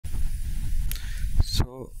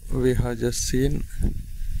So we have just seen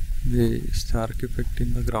the Stark effect in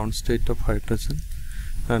the ground state of hydrogen,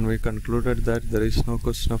 and we concluded that there is no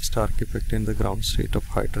question of Stark effect in the ground state of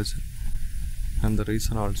hydrogen, and the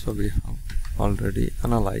reason also we have already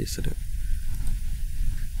analyzed.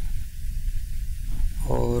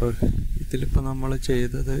 Or ഇതിലിപ്പോൾ നമ്മൾ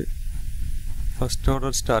ചെയ്തത് first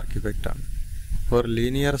order Stark effect ആണ്, or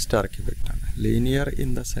linear Stark effect ആണ്. Linear in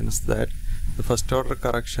the sense that the first order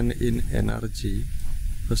correction in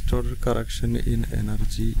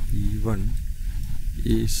energy E1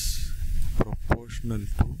 is proportional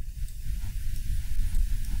to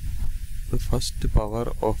the first power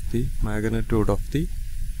of the magnitude of the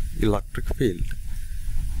electric field.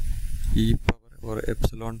 E power or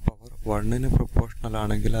epsilon power 1 proportional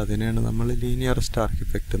ആണെങ്കിൽ അതിനെയാണ് നമ്മൾ linear Stark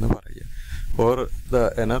effect എന്ന് പറയുക. Or the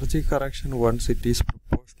energy correction, once it is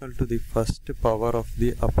proportional to the first power of the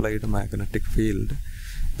applied magnetic field,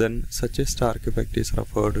 then such a Stark effect is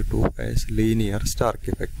referred to as linear Stark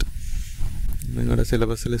effect. നിങ്ങളുടെ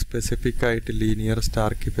സിലബസിൽ specific ആയിട്ട് linear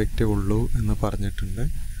Stark effect ഉള്ളൂ എന്ന് പറഞ്ഞിട്ടുണ്ട്.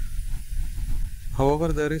 However,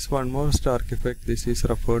 there is one more Stark effect. This is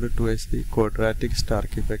referred to as the Quadratic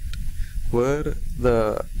Stark effect, where the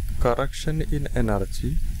correction in energy,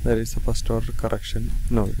 there is a first order correction,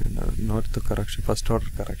 not the correction, first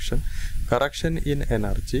order correction in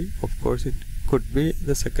energy. Of course, it could be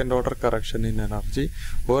the second order correction in energy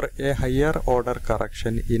or a higher order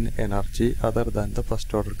correction in energy other than the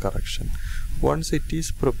first order correction. Once it is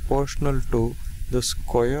proportional to the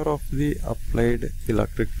square of the applied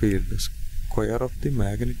electric field, square of the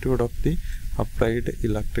magnitude of the applied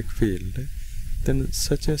electric field, then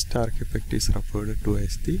such a Stark effect is referred to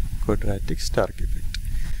as the Quadratic Stark effect.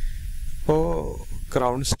 അപ്പോൾ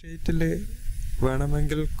ground സ്റ്റേറ്റിൽ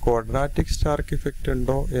വേണമെങ്കിൽ quadratic Stark effect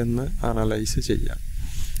ഉണ്ടോ എന്ന് analyse ചെയ്യാം.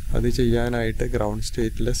 അത് ചെയ്യാനായിട്ട് ground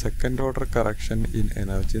സ്റ്റേറ്റിലെ second order correction in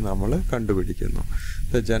energy നമ്മൾ കണ്ടുപിടിക്കുന്നു.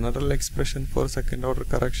 The general expression for second order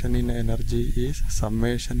correction in energy is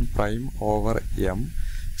summation prime over M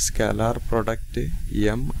scalar product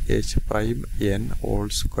M H prime N whole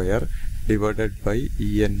square divided by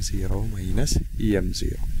En0 minus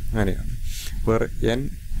Em0. അങ്ങനെയാണ്. where n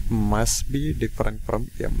must be different from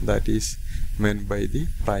m, that is meant by the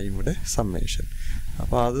primed summation.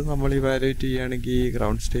 അപ്പോൾ അത് നമ്മൾ evaluate ചെയ്യുകയാണെങ്കിൽ ഈ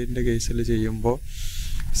ground സ്റ്റേറ്റിൻ്റെ കേസിൽ ചെയ്യുമ്പോൾ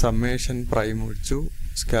summation prime വെച്ചു,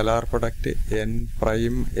 scalar product N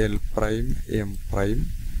prime L prime M prime,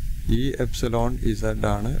 ഈ എപ്സിലോൺ ഇസഡ്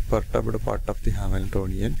ആണ് പെർട്ടർബ്ഡ് part of the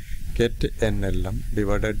Hamiltonian, get NLM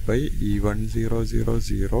divided by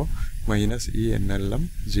E1000 minus ENLM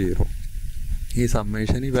 0. ഈ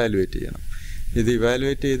സമ്മേഷൻ ഇവാലുവേറ്റ് ചെയ്യണം. ഇത്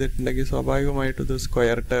ഇവാലുവേറ്റ് ചെയ്തിട്ടുണ്ടെങ്കിൽ സ്വാഭാവികമായിട്ടും ഇത്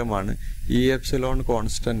സ്ക്വയർ ടേം ആണ്. ഈ എപ്സിലോൺ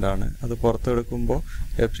കോൺസ്റ്റൻ്റ് ആണ്. അത് പുറത്തെടുക്കുമ്പോൾ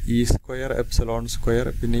ഇ സ്ക്വയർ എപ്സിലോൺ സ്ക്വയർ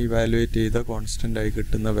പിന്നെ ഇവാലുവേറ്റ് ചെയ്ത കോൺസ്റ്റൻ്റ് ആയി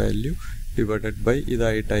കിട്ടുന്ന വാല്യൂ ഡിവൈഡഡ് ബൈ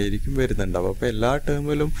ഇതായിട്ടായിരിക്കും വരുന്നുണ്ടാവും. അപ്പോൾ എല്ലാ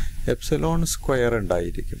ടേമിലും എപ്സിലോൺ സ്ക്വയർ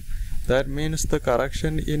ഉണ്ടായിരിക്കും. That means the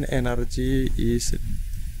correction in energy is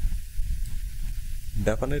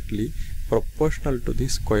definitely proportional to the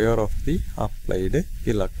square of the applied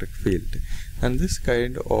electric field, and this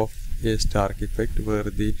kind of a Stark effect where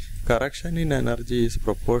the correction in energy is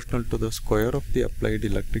proportional to the square of the applied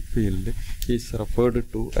electric field is referred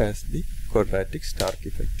to as the Quadratic Stark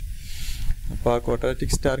effect. അപ്പോൾ ആ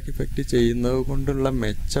quadratic Stark effect ചെയ്യുന്നത് കൊണ്ടുള്ള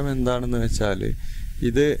മെച്ചം എന്താണെന്ന് വെച്ചാൽ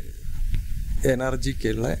ഇത്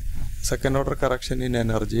എനർജിക്കുള്ള second order correction in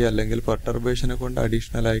energy അല്ലെങ്കിൽ പെർട്ടർബേഷനെ കൊണ്ട്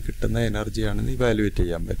അഡീഷണൽ ആയി കിട്ടുന്ന എനർജിയാണെന്ന് ഇവാലുവേറ്റ്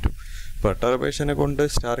ചെയ്യാൻ പറ്റും. പെർട്ടർബേഷനെ കൊണ്ട്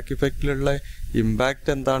സ്റ്റാർക്ക് ഇഫക്റ്റിലുള്ള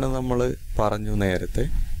ഇമ്പാക്റ്റ് എന്താണ് നമ്മൾ പറഞ്ഞു നേരത്തെ.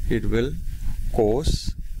 It will cause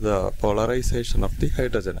the polarisation of the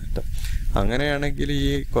hydrogen atom. അങ്ങനെയാണെങ്കിൽ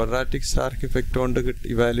ഈ ക്വാഡ്രാറ്റിക് സ്റ്റാർക്ക് ഇഫക്റ്റ് കൊണ്ട്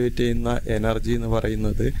ഇവാലുവേറ്റ് ചെയ്യുന്ന എനർജി എന്ന്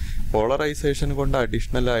പറയുന്നത് പോളറൈസേഷൻ കൊണ്ട്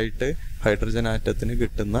അഡീഷണൽ ആയിട്ട് ഹൈഡ്രജൻ ആറ്റത്തിന്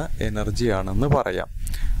കിട്ടുന്ന എനർജിയാണെന്ന് പറയാം.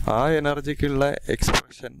 ആ എനർജിക്കുള്ള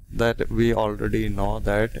expression that we already know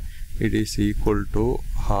that it is equal to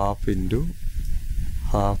half into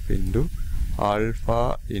alpha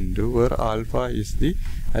into where alpha is the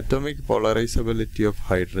atomic polarizability of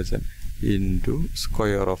hydrogen into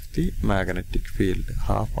square of the magnetic field,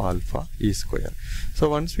 half alpha E square. So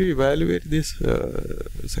once we evaluate this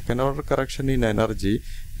second order correction in energy,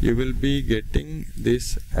 you will be getting this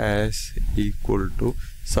as equal to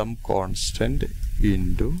some constant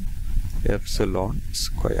into epsilon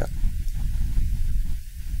square.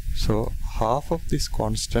 So half of this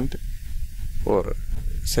constant, or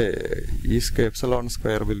say epsilon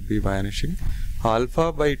square, will be vanishing. Alpha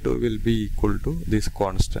by 2 will be equal to this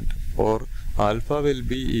constant, or alpha will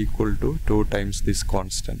be equal to 2 times this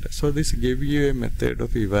constant. So this gives you a method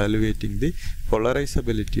of evaluating the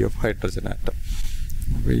polarizability of hydrogen atom.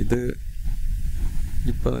 ഇത്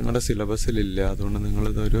ഇപ്പോൾ നിങ്ങളുടെ സിലബസിലില്ല, അതുകൊണ്ട്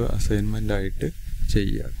നിങ്ങളിതൊരു assignment ആയിട്ട്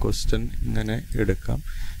ചെയ്യുക. Question ഇങ്ങനെ എടുക്കാം.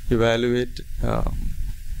 Evaluate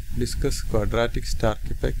discuss quadratic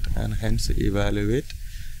Stark effect and hence evaluate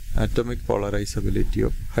atomic polarizability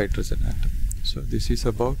of hydrogen atom. So this is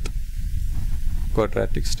about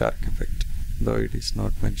quadratic Stark effect, though it is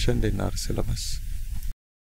not mentioned in our syllabus.